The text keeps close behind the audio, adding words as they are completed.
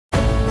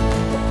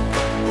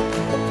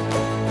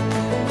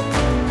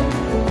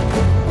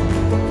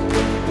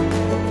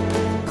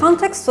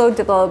Contextflow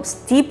develops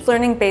deep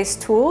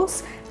learning-based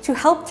tools to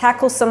help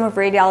tackle some of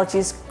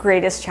radiology's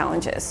greatest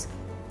challenges.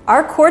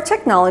 Our core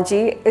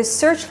technology is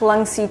Search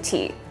Lung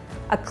CT,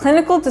 a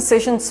clinical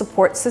decision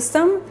support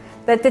system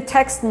that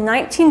detects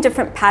 19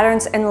 different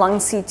patterns in lung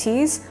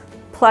CTs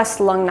plus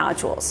lung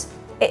nodules.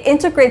 It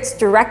integrates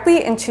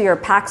directly into your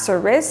PACS or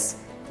RIS,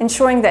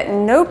 ensuring that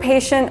no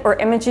patient or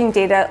imaging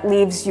data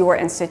leaves your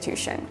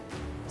institution.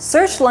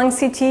 Search Lung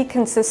CT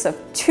consists of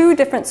 2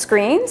 different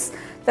screens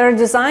that are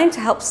designed to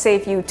help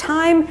save you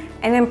time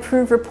and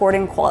improve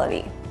reporting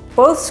quality.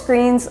 Both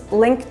screens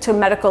link to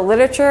medical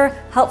literature,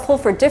 helpful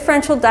for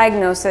differential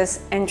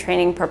diagnosis and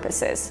training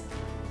purposes.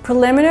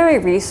 Preliminary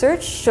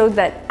research showed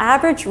that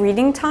average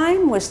reading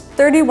time was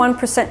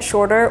 31%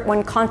 shorter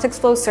when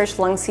Contextflow Search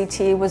Lung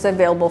CT was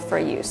available for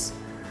use.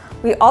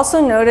 We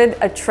also noted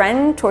a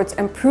trend towards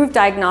improved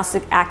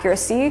diagnostic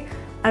accuracy,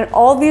 and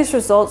all these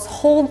results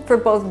hold for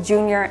both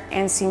junior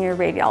and senior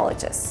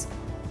radiologists.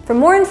 For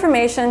more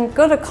information,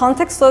 go to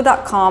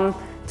contextflow.com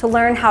to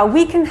learn how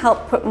we can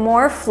help put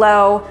more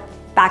flow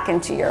back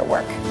into your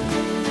work.